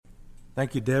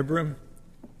Thank you, Deborah.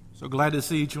 So glad to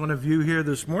see each one of you here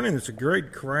this morning. It's a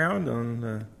great crowd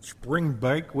on spring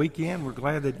break weekend. We're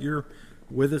glad that you're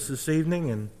with us this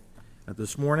evening and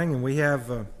this morning. And we have,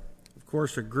 of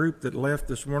course, a group that left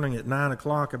this morning at 9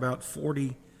 o'clock. About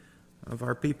 40 of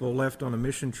our people left on a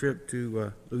mission trip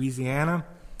to Louisiana.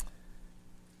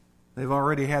 They've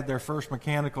already had their first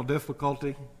mechanical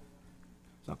difficulty.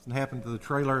 Something happened to the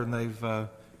trailer, and they've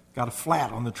got a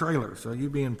flat on the trailer. So you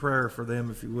be in prayer for them,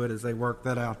 if you would, as they work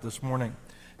that out this morning.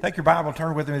 Take your Bible,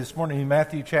 turn with me this morning to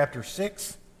Matthew chapter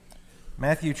 6.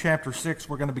 Matthew chapter 6,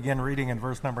 we're going to begin reading in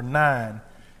verse number 9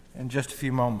 in just a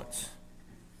few moments.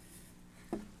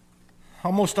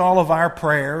 Almost all of our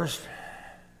prayers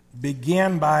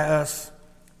begin by us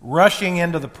rushing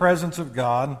into the presence of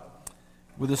God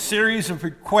with a series of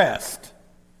requests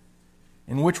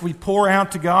in which we pour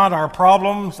out to God our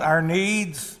problems, our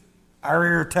needs, our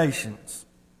irritations.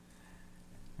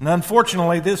 And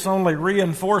unfortunately, this only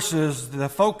reinforces the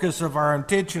focus of our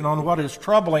attention on what is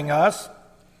troubling us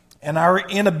and our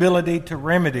inability to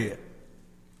remedy it.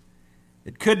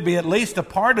 It could be at least a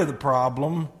part of the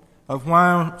problem of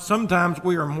why sometimes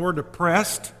we are more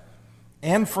depressed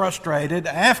and frustrated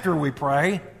after we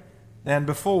pray than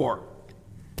before.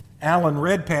 Alan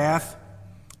Redpath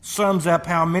sums up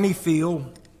how many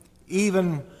feel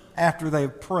even after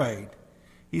they've prayed.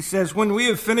 He says, when we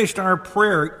have finished our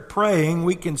praying,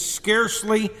 we can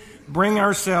scarcely bring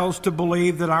ourselves to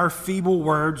believe that our feeble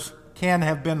words can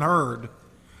have been heard,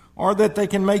 or that they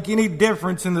can make any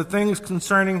difference in the things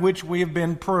concerning which we have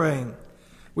been praying.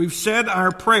 We've said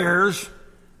our prayers,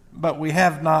 but we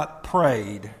have not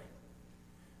prayed.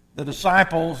 The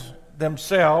disciples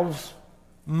themselves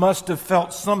must have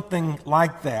felt something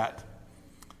like that.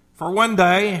 For one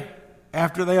day,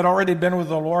 after they had already been with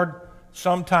the Lord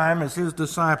some time as his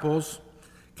disciples,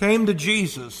 came to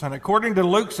Jesus. And according to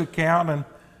Luke's account in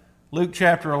Luke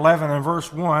chapter 11 and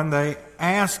verse 1, they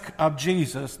ask of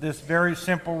Jesus this very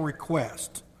simple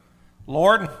request: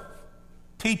 Lord,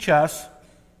 teach us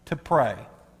to pray.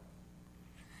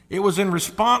 It was in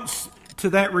response to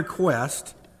that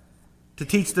request to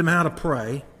teach them how to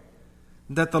pray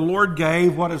that the Lord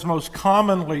gave what is most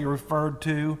commonly referred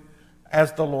to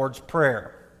as the Lord's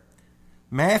Prayer.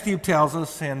 Matthew tells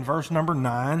us in verse number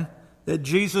 9 that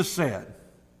Jesus said,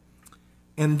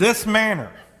 "In this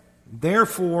manner,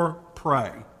 therefore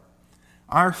pray,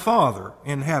 Our Father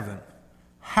in heaven,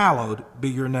 hallowed be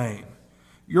your name.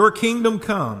 Your kingdom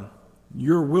come,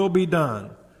 your will be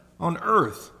done, on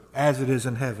earth as it is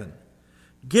in heaven.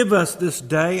 Give us this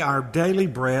day our daily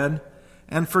bread,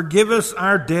 and forgive us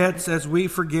our debts as we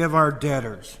forgive our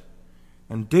debtors.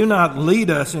 And do not lead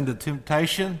us into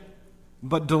temptation,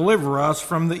 but deliver us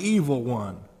from the evil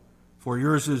one. For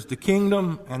yours is the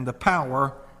kingdom and the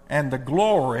power and the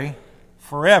glory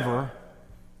forever.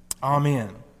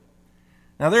 Amen."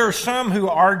 Now there are some who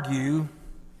argue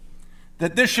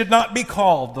that this should not be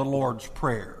called the Lord's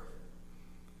Prayer,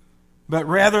 but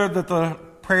rather that the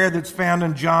prayer that's found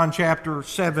in John chapter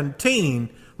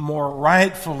 17 more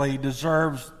rightfully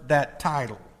deserves that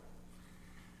title.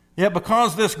 Yet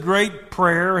because this great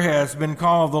prayer has been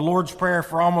called the Lord's Prayer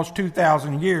for almost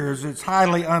 2,000 years, it's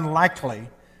highly unlikely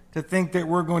to think that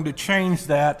we're going to change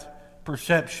that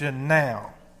perception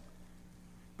now.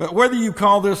 But whether you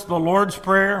call this the Lord's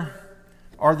Prayer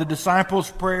or the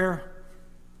disciples' prayer,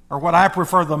 or what I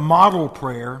prefer, the model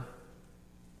prayer,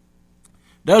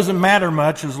 doesn't matter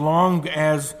much as long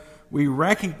as we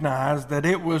recognize that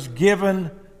it was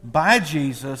given by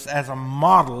Jesus as a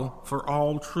model for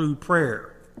all true prayer.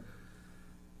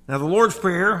 Now, the Lord's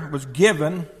Prayer was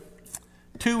given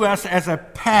to us as a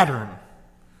pattern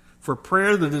for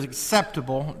prayer that is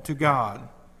acceptable to God.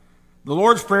 The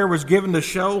Lord's Prayer was given to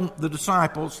show the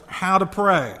disciples how to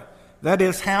pray. That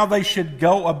is, how they should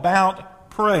go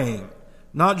about praying,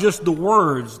 not just the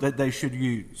words that they should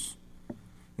use.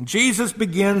 And Jesus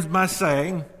begins by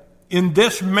saying, "In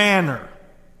this manner,"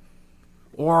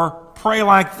 or "pray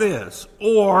like this,"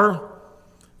 or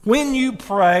 "when you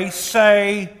pray,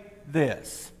 say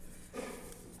this."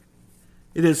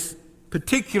 It is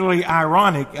particularly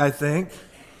ironic, I think,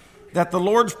 that the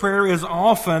Lord's Prayer is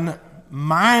often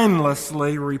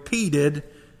mindlessly repeated,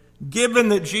 given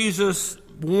that Jesus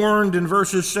warned in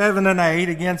verses 7 and 8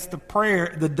 against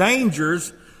the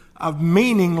dangers of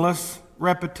meaningless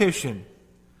repetition.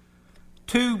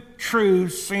 Two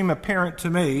truths seem apparent to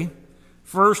me.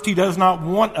 First, he does not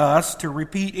want us to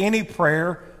repeat any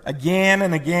prayer again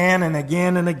and again and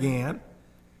again and again.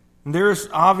 And there's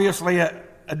obviously a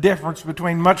difference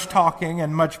between much talking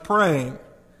and much praying.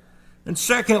 And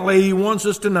secondly, he wants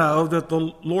us to know that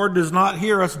the Lord does not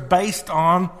hear us based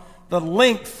on the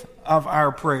length of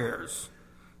our prayers.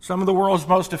 Some of the world's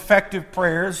most effective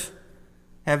prayers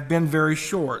have been very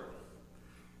short.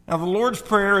 Now, the Lord's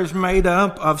Prayer is made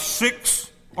up of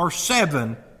 6 or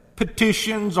 7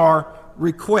 petitions or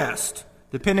requests,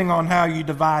 depending on how you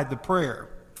divide the prayer.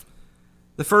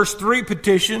 The first 3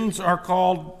 petitions are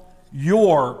called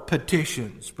your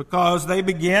petitions because they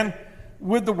begin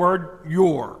with the word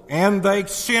your, and they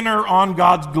center on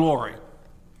God's glory.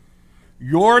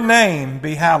 Your name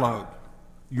be hallowed.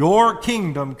 Your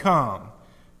kingdom come.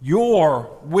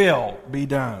 Your will be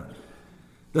done.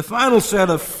 The final set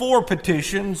of 4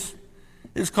 petitions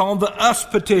is called the us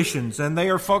petitions, and they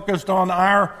are focused on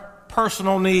our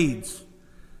personal needs.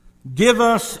 Give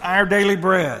us our daily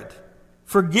bread.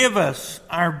 Forgive us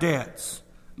our debts.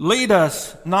 Lead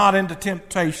us not into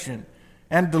temptation,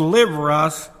 and deliver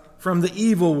us from the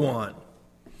evil one.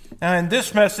 Now, in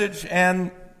this message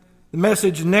and the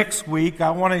message next week,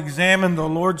 I want to examine the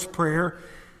Lord's Prayer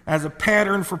as a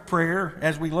pattern for prayer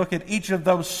as we look at each of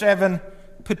those 7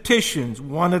 petitions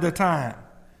one at a time.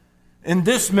 In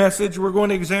this message, we're going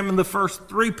to examine the first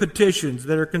 3 petitions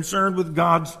that are concerned with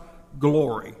God's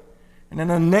glory. And in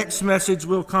the next message,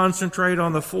 we'll concentrate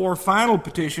on the 4 final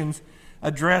petitions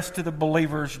addressed to the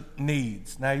believer's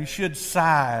needs. Now, you should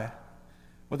sigh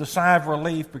with a sigh of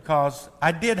relief because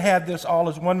I did have this all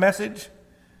as one message,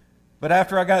 but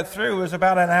after I got through, it was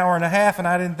about an hour and a half, and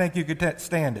I didn't think you could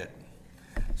stand it.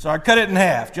 So I cut it in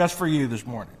half just for you this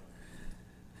morning.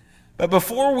 But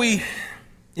before we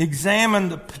examine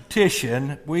the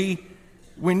petition, we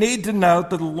need to note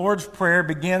that the Lord's Prayer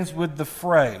begins with the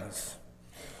phrase,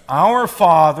 Our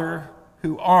Father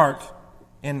who art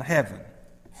in heaven.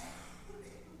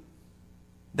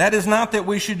 That is not that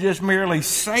we should just merely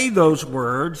say those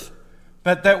words,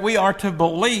 but that we are to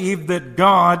believe that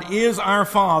God is our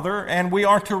Father and we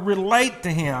are to relate to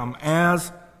Him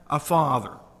as a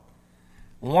Father.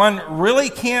 One really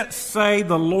can't say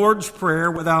the Lord's Prayer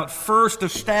without first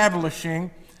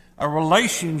establishing a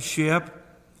relationship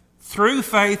through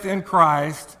faith in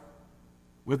Christ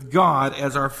with God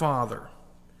as our Father.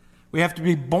 We have to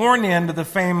be born into the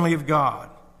family of God.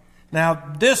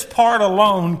 Now, this part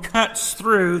alone cuts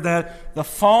through the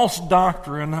false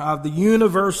doctrine of the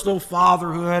universal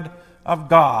fatherhood of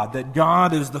God, that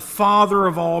God is the Father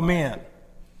of all men.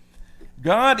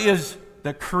 God is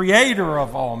the Creator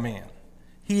of all men.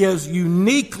 He is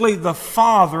uniquely the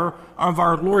Father of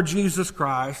our Lord Jesus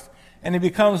Christ, and He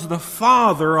becomes the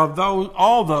Father of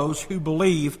all those who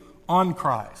believe on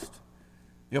Christ.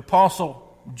 The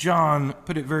Apostle John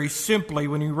put it very simply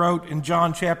when he wrote in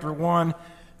John chapter 1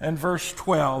 and verse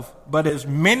 12, But as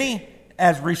many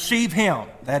as receive Him,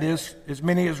 that is, as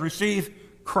many as receive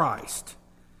Christ,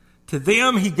 to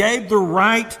them He gave the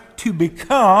right to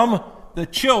become the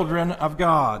children of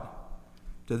God,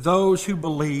 to those who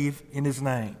believe in His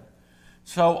name.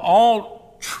 So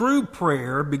all true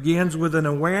prayer begins with an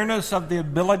awareness of the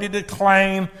ability to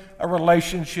claim a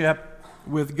relationship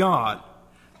with God.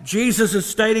 Jesus is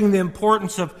stating the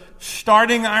importance of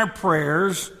starting our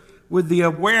prayers with the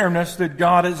awareness that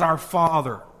God is our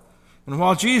Father. And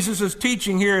while Jesus'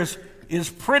 teaching here is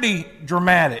pretty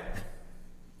dramatic,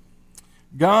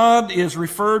 God is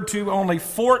referred to only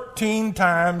 14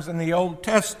 times in the Old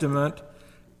Testament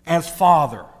as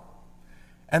Father.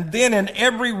 And then in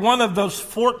every one of those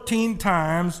 14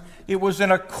 times, it was in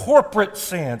a corporate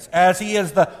sense, as He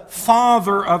is the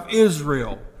Father of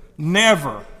Israel,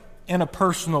 never in a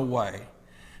personal way.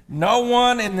 No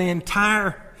one in the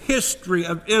entire history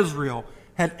of Israel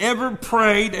had ever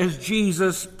prayed as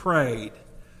Jesus prayed.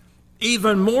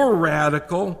 Even more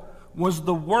radical was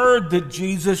the word that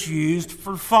Jesus used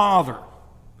for Father.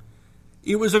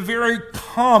 It was a very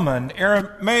common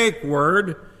Aramaic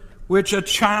word which a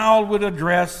child would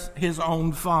address his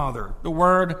own father, the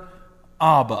word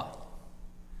Abba.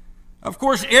 Of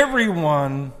course,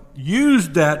 everyone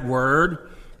used that word,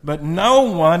 but no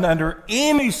one under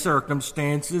any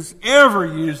circumstances ever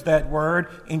used that word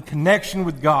in connection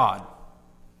with God.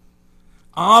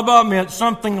 Abba meant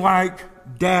something like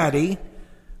daddy,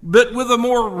 but with a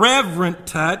more reverent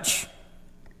touch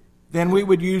than we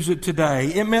would use it today.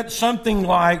 It meant something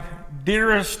like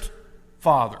dearest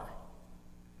Father.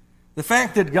 The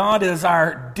fact that God is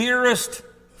our dearest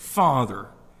Father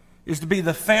is to be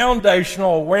the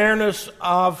foundational awareness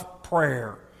of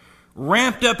prayer.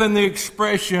 Wrapped up in the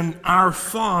expression, our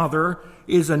Father,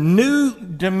 is a new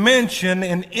dimension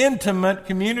in intimate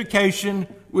communication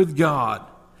with God.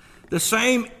 The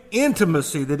same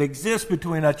intimacy that exists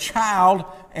between a child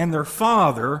and their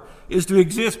father is to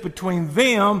exist between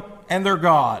them and their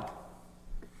God.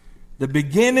 The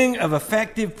beginning of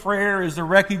effective prayer is the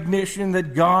recognition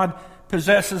that God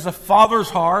possesses a father's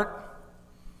heart,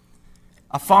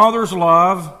 a father's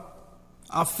love,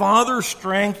 a father's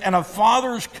strength, and a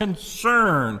father's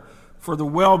concern for the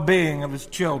well-being of his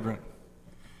children.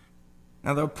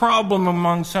 Now, the problem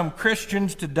among some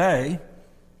Christians today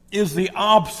is the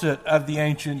opposite of the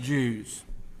ancient Jews.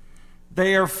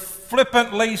 They are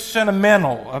flippantly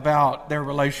sentimental about their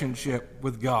relationship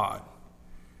with God.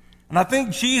 And I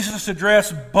think Jesus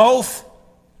addressed both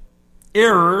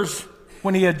errors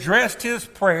when he addressed his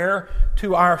prayer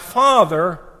to our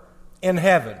Father in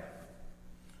heaven.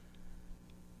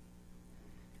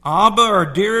 Abba, or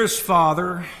dearest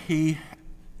Father, he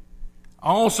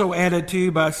also added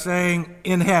to by saying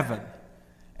in heaven.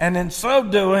 And in so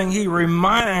doing, he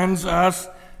reminds us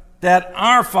that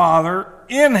our Father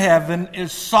in heaven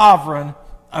is sovereign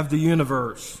of the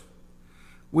universe.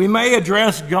 We may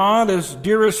address God as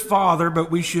dearest Father,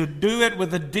 but we should do it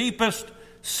with the deepest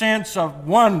sense of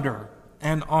wonder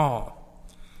and awe.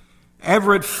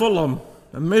 Everett Fulham,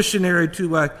 a missionary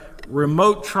to a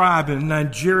remote tribe in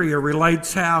Nigeria,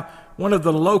 relates how one of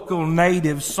the local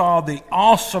natives saw the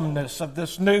awesomeness of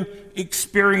this new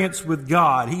experience with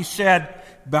God. He said,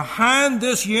 "Behind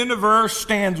this universe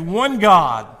stands one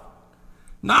God,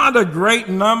 not a great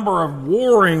number of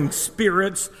warring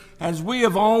spirits, as we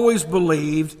have always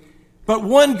believed, but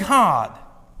one God,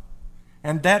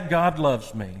 and that God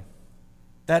loves me."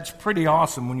 That's pretty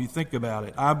awesome when you think about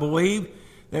it. I believe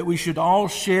that we should all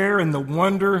share in the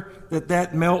wonder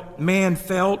that man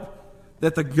felt,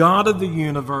 that the God of the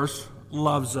universe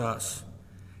loves us.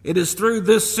 It is through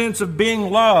this sense of being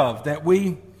loved that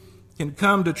we can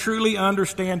come to truly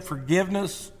understand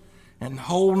forgiveness and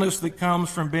wholeness that comes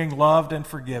from being loved and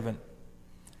forgiven.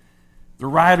 The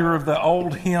writer of the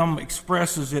old hymn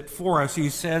expresses it for us. He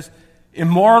says,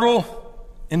 "Immortal,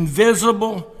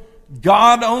 invisible,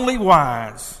 God only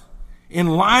wise, in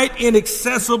light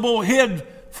inaccessible, hid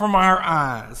from our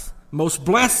eyes. Most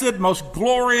blessed, most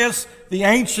glorious, the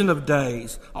Ancient of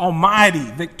Days,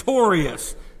 almighty,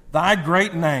 victorious, thy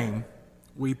great name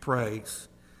we praise."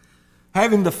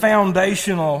 Having the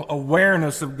foundational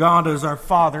awareness of God as our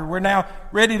Father, we're now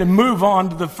ready to move on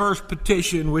to the first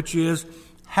petition, which is,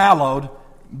 "Hallowed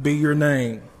be your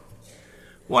name."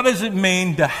 What does it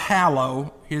mean to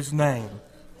hallow his name?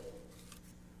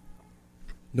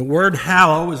 The word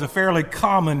hallow is a fairly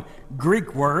common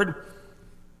Greek word.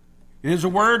 It is a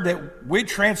word that we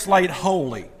translate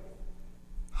holy.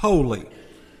 Holy.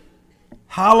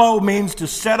 Hallow means to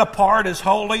set apart as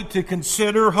holy, to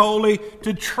consider holy,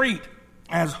 to treat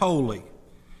as holy.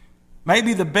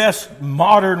 Maybe the best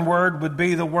modern word would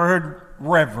be the word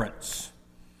reverence.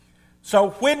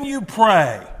 So when you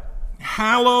pray,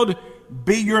 "Hallowed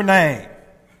be your name,"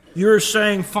 you're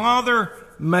saying, "Father,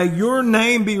 may your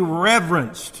name be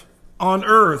reverenced on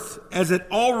earth as it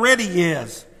already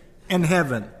is in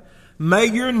heaven. May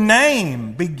your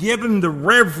name be given the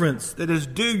reverence that is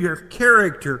due your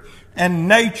character and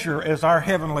nature as our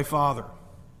Heavenly Father."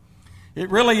 It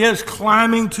really is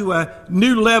climbing to a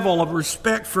new level of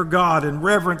respect for God and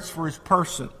reverence for his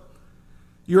person.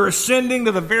 You're ascending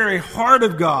to the very heart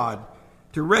of God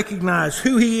to recognize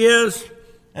who he is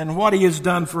and what he has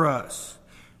done for us.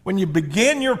 When you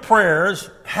begin your prayers,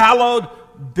 "Hallowed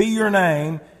be your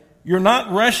name," you're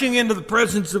not rushing into the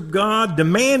presence of God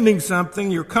demanding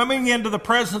something. You're coming into the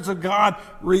presence of God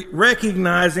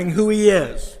recognizing who he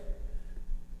is.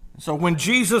 So when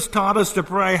Jesus taught us to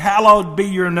pray, "Hallowed be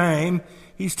your name,"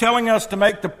 he's telling us to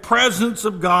make the presence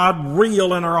of God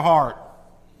real in our heart.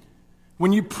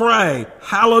 When you pray,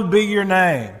 "Hallowed be your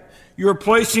name," you're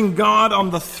placing God on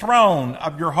the throne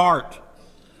of your heart.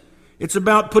 It's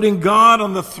about putting God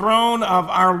on the throne of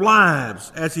our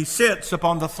lives as he sits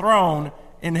upon the throne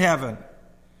in heaven.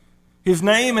 His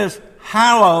name is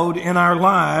hallowed in our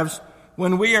lives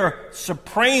when we are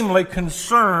supremely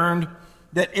concerned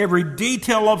that every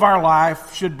detail of our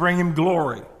life should bring him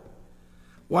glory.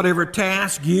 Whatever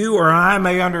task you or I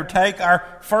may undertake, our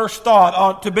first thought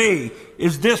ought to be,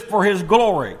 is this for his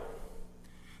glory?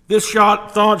 This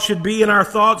thought should be in our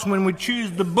thoughts when we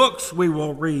choose the books we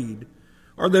will read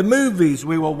or the movies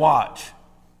we will watch.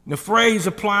 The phrase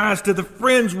applies to the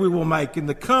friends we will make and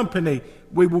the company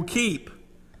we will keep.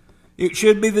 It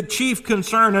should be the chief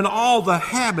concern in all the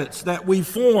habits that we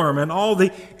form and all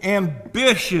the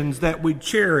ambitions that we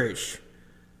cherish.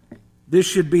 This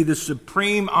should be the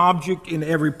supreme object in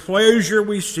every pleasure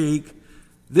we seek.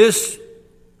 This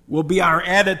will be our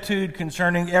attitude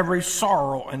concerning every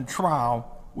sorrow and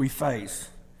trial we face.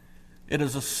 It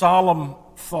is a solemn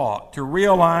thought to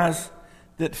realize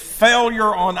that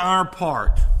failure on our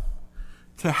part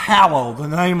to hallow the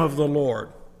name of the Lord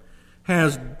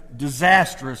has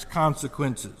disastrous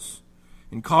consequences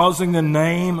in causing the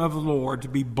name of the Lord to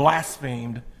be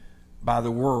blasphemed by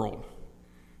the world.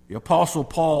 The Apostle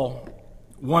Paul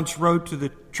once wrote to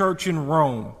the church in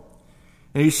Rome,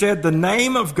 and he said, "The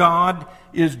name of God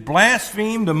is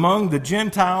blasphemed among the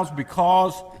Gentiles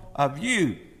because of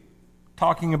you,"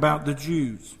 talking about the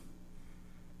Jews.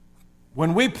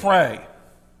 When we pray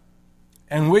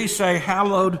and we say,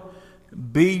 "Hallowed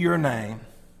be your name,"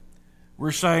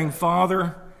 we're saying,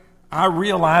 "Father, I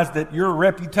realize that your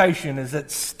reputation is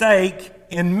at stake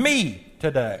in me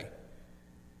today.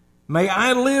 May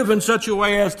I live in such a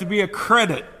way as to be a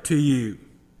credit to you.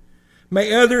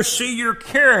 May others see your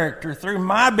character through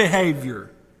my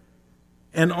behavior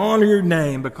and honor your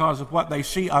name because of what they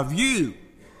see of you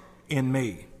in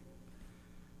me."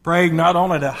 Praying not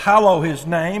only to hallow his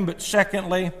name, but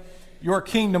secondly, your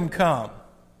kingdom come.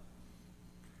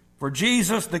 For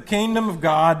Jesus, the kingdom of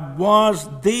God was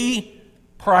the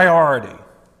priority.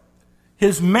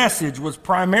 His message was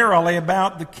primarily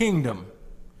about the kingdom.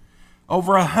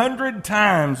 Over 100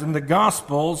 times in the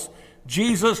Gospels,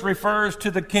 Jesus refers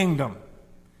to the kingdom.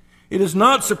 It is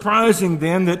not surprising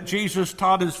then that Jesus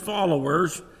taught his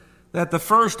followers that the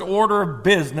first order of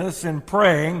business in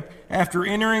praying after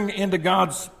entering into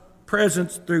God's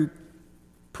presence through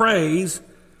praise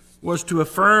was to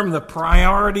affirm the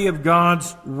priority of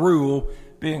God's rule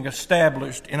being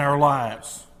established in our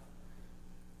lives.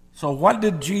 So what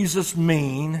did Jesus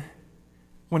mean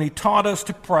when he taught us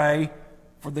to pray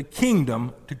for the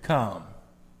kingdom to come?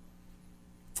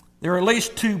 There are at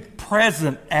least two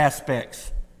present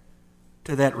aspects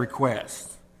to that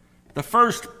request. The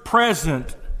first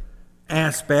present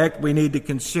aspect we need to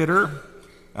consider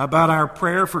about our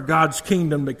prayer for God's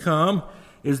kingdom to come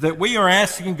is that we are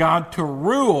asking God to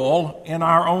rule in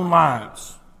our own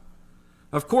lives.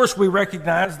 Of course, we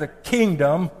recognize the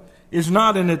kingdom is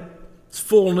not in its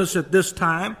fullness at this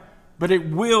time, but it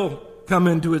will come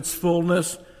into its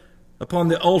fullness upon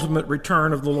the ultimate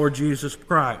return of the Lord Jesus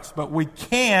Christ. But we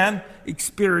can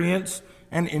experience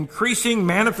an increasing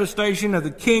manifestation of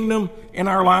the kingdom in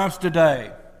our lives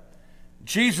today.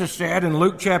 Jesus said in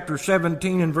Luke chapter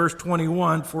 17 and verse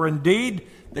 21, "For indeed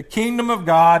the kingdom of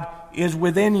God is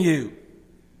within you."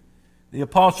 The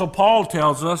Apostle Paul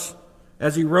tells us,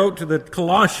 as he wrote to the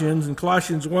Colossians in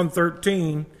Colossians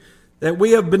 1:13, that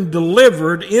we have been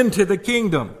delivered into the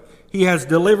kingdom. He has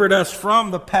delivered us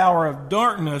from the power of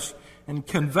darkness and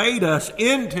conveyed us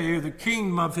into the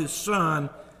kingdom of his Son,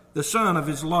 the Son of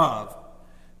his love.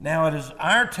 Now it is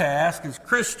our task as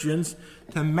Christians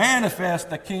to manifest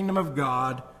the kingdom of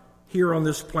God here on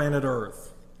this planet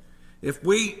Earth. If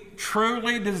we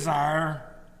truly desire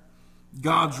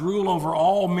God's rule over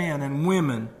all men and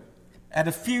women at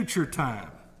a future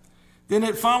time, then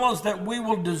it follows that we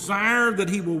will desire that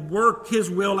he will work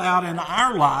his will out in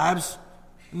our lives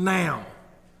now.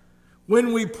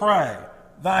 When we pray,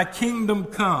 "Thy kingdom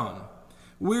come,"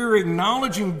 we're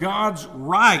acknowledging God's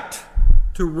right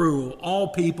to rule all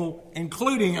people,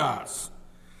 including us.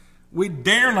 We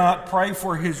dare not pray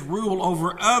for his rule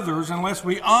over others unless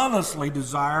we honestly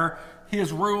desire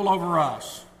his rule over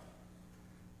us.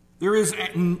 There is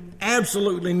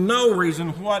absolutely no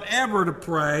reason whatever to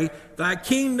pray, "Thy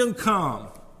kingdom come,"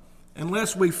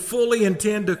 unless we fully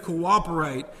intend to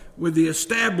cooperate with the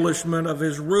establishment of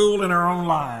his rule in our own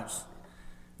lives.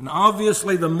 And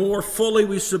obviously, the more fully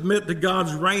we submit to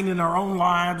God's reign in our own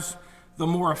lives, the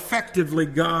more effectively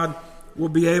God will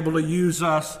be able to use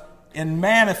us in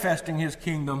manifesting his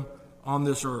kingdom on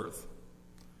this earth.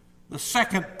 The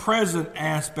second present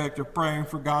aspect of praying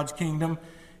for God's kingdom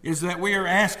is that we are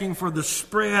asking for the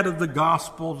spread of the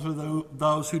gospel to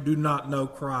those who do not know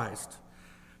Christ.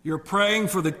 You're praying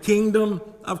for the kingdom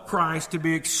of Christ to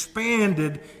be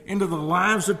expanded into the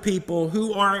lives of people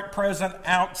who are at present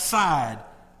outside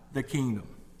the kingdom.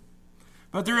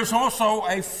 But there is also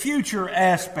a future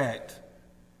aspect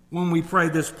when we pray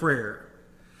this prayer.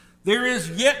 There is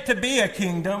yet to be a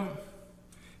kingdom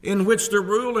in which the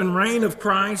rule and reign of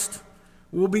Christ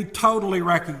will be totally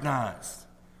recognized.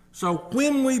 So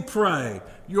when we pray,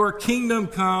 "Your kingdom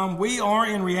come," we are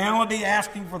in reality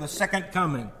asking for the second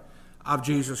coming of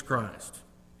Jesus Christ.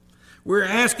 We're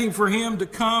asking for him to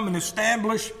come and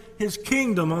establish his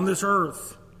kingdom on this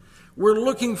earth. We're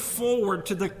looking forward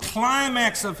to the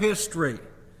climax of history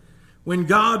when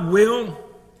God will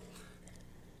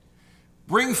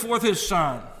bring forth his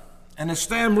Son and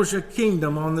establish a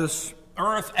kingdom on this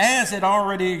earth as it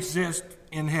already exists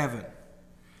in heaven.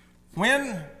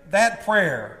 When that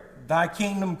prayer, "Thy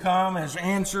kingdom come," is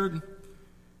answered,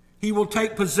 he will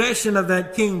take possession of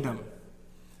that kingdom.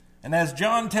 And as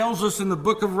John tells us in the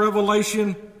book of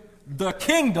Revelation, the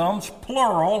kingdoms,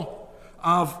 plural,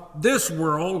 of this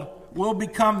world will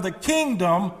become the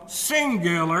kingdom,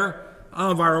 singular,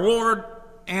 of our Lord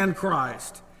and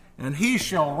Christ, and he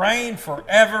shall reign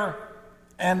forever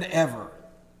and ever.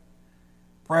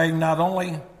 Praying not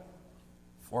only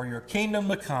for your kingdom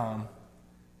to come,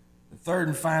 but third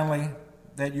and finally,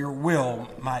 that your will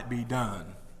might be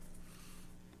done.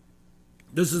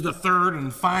 This is the third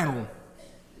and final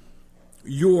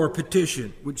your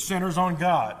petition, which centers on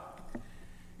God.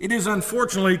 It is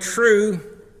unfortunately true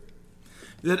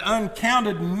that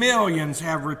uncounted millions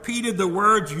have repeated the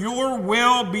words, your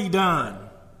will be done,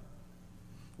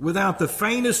 without the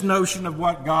faintest notion of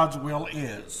what God's will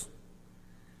is.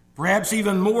 Perhaps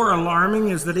even more alarming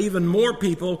is that even more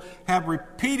people have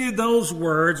repeated those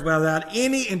words without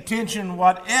any intention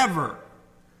whatever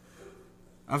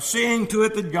of seeing to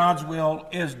it that God's will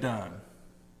is done.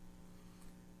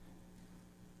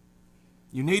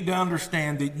 You need to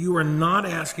understand that you are not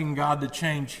asking God to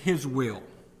change his will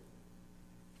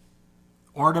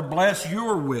or to bless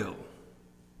your will.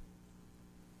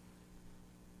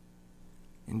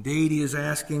 Indeed, he is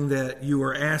asking that you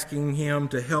are asking him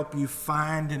to help you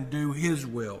find and do his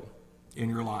will in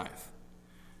your life.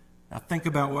 Now think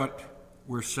about what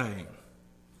we're saying.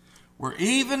 We're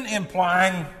even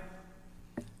implying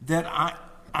that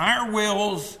our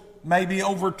wills may be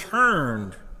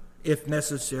overturned, if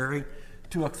necessary,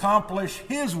 to accomplish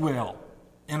his will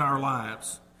in our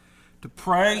lives. To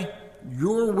pray,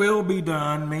 your will be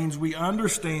done, means we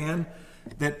understand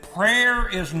that prayer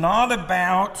is not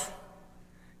about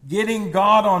getting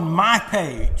God on my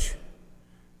page,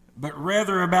 but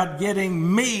rather about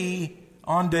getting me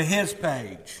onto his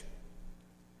page.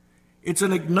 It's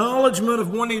an acknowledgement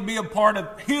of wanting to be a part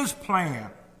of his plan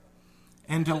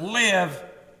and to live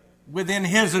within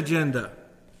his agenda.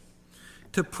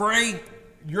 To pray,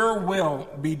 your will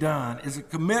be done, is a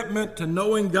commitment to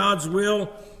knowing God's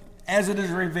will as it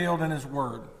is revealed in his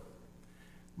word.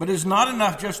 But it's not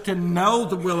enough just to know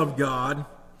the will of God.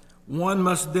 One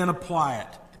must then apply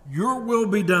it. Your will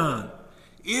be done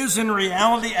is in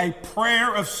reality a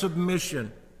prayer of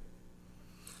submission.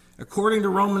 According to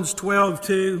Romans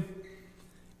 12:2,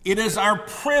 it is our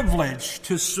privilege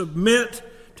to submit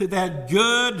to that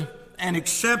good and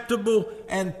acceptable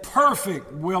and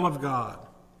perfect will of God.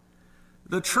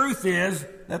 The truth is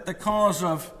that the cause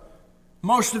of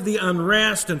most of the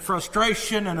unrest and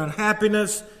frustration and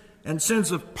unhappiness and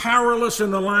sense of powerlessness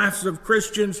in the lives of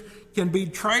Christians can be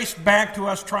traced back to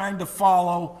us trying to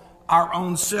follow our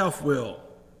own self-will.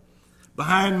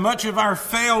 Behind much of our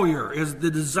failure is the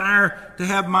desire to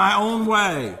have my own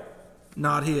way,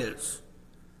 not his.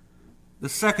 The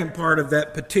second part of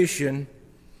that petition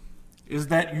is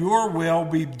that your will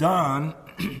be done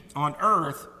on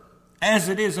earth as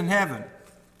it is in heaven.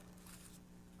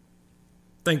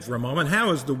 Think for a moment,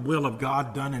 how is the will of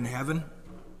God done in heaven?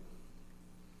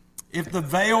 If the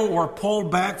veil were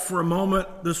pulled back for a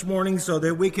moment this morning so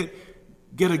that we could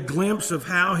get a glimpse of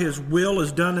how his will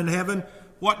is done in heaven,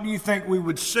 what do you think we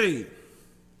would see?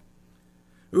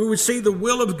 We would see the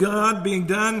will of God being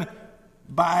done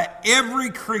by every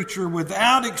creature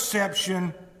without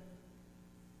exception,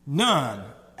 none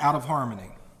out of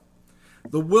harmony.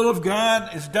 The will of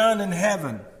God is done in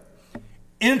heaven,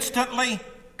 instantly,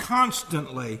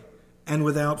 constantly, and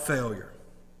without failure.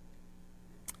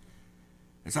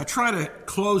 As I try to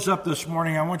close up this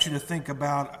morning, I want you to think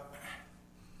about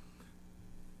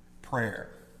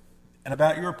prayer and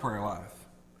about your prayer life.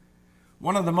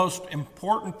 One of the most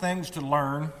important things to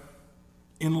learn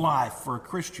in life for a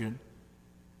Christian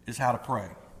is how to pray.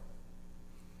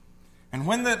 And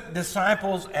when the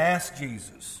disciples asked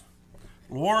Jesus,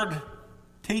 Lord,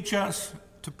 teach us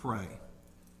to pray,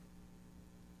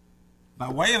 by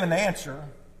way of an answer,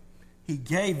 he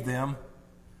gave them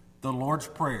the Lord's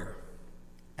Prayer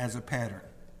as a pattern.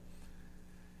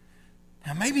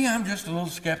 Now, maybe I'm just a little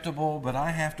skeptical, but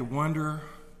I have to wonder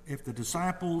if the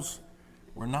disciples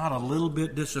were not a little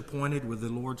bit disappointed with the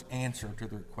Lord's answer to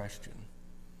their question.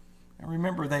 Now,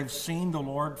 remember, they've seen the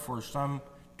Lord for some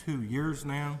 2 years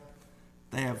now.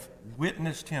 They have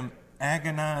witnessed him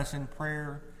agonize in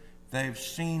prayer. They've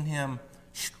seen him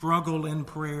struggle in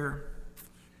prayer.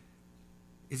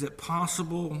 Is it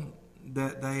possible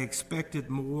that they expected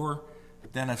more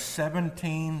than a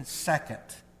 17-second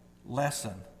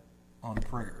lesson on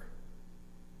prayer?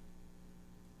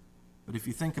 But if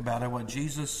you think about it, what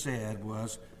Jesus said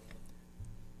was,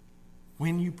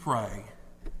 when you pray,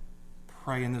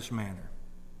 pray in this manner.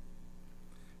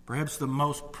 Perhaps the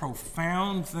most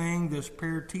profound thing this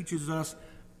prayer teaches us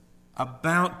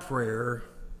about prayer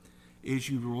is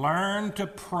you learn to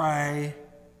pray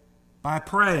by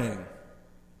praying.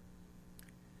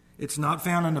 It's not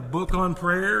found in a book on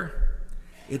prayer.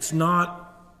 It's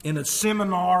not in a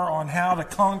seminar on how to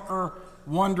conquer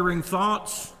wandering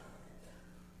thoughts.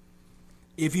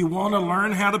 If you want to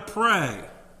learn how to pray,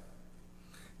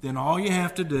 then all you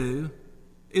have to do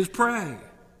is pray.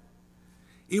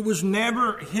 It was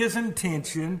never his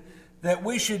intention that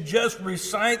we should just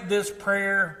recite this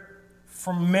prayer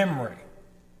from memory,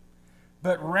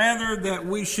 but rather that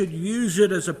we should use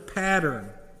it as a pattern,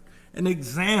 an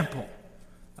example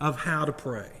of how to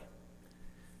pray.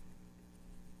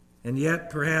 And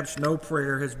yet, perhaps no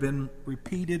prayer has been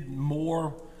repeated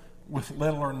more with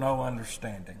little or no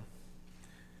understanding.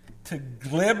 To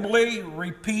glibly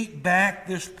repeat back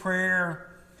this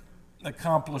prayer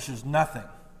accomplishes nothing.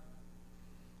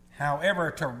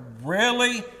 However, to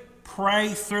really pray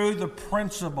through the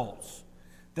principles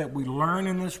that we learn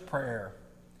in this prayer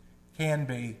can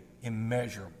be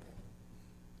immeasurable.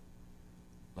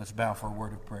 Let's bow for a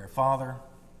word of prayer. Father,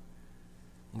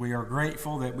 we are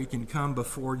grateful that we can come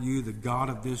before you, the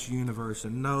God of this universe,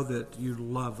 and know that you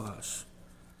love us.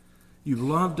 You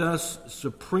loved us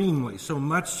supremely, so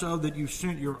much so that you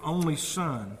sent your only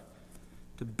Son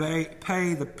to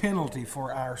pay the penalty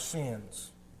for our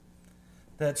sins.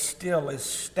 That still is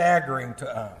staggering to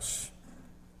us.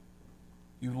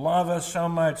 You love us so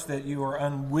much that you are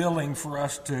unwilling for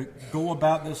us to go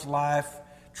about this life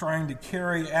trying to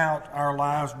carry out our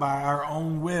lives by our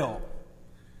own will.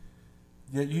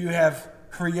 That you have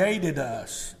created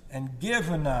us and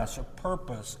given us a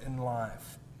purpose in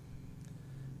life.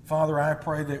 Father, I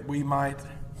pray that we might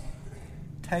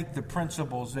take the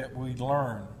principles that we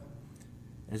learn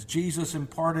as Jesus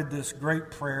imparted this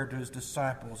great prayer to his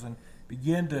disciples and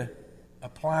begin to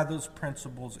apply those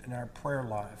principles in our prayer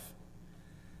life.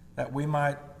 That we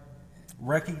might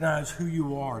recognize who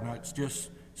you are, not just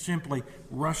simply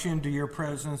rush into your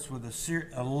presence with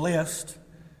a list,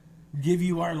 give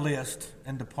you our list,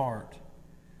 and depart.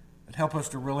 But help us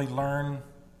to really learn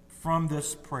from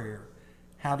this prayer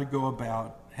how to go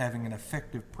about having an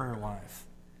effective prayer life.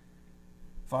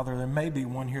 Father, there may be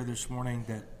one here this morning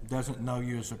that doesn't know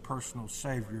you as a personal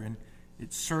Savior, and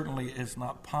it certainly is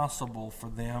not possible for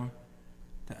them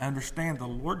to understand the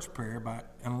Lord's Prayer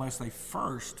unless they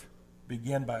first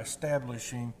begin by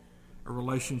establishing a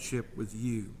relationship with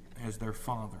you as their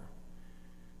Father.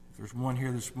 If there's one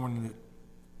here this morning that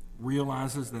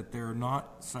realizes that they're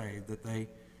not saved, that they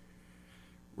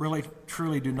really,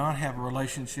 truly do not have a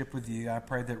relationship with you, I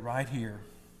pray that right here,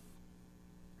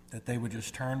 that they would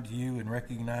just turn to you and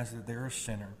recognize that they're a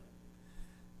sinner,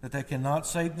 that they cannot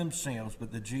save themselves,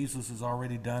 but that Jesus has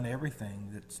already done everything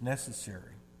that's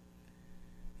necessary.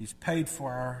 He's paid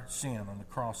for our sin on the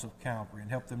cross of Calvary, and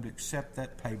help them to accept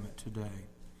that payment today.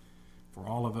 For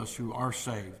all of us who are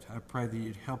saved, I pray that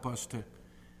you'd help us to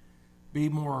be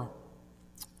more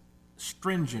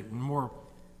stringent and more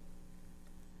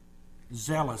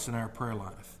zealous in our prayer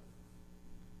life.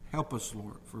 Help us,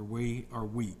 Lord, for we are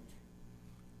weak.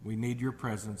 We need your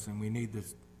presence, and we need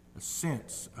a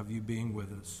sense of you being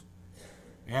with us.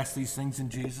 I ask these things in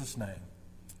Jesus' name.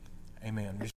 Amen.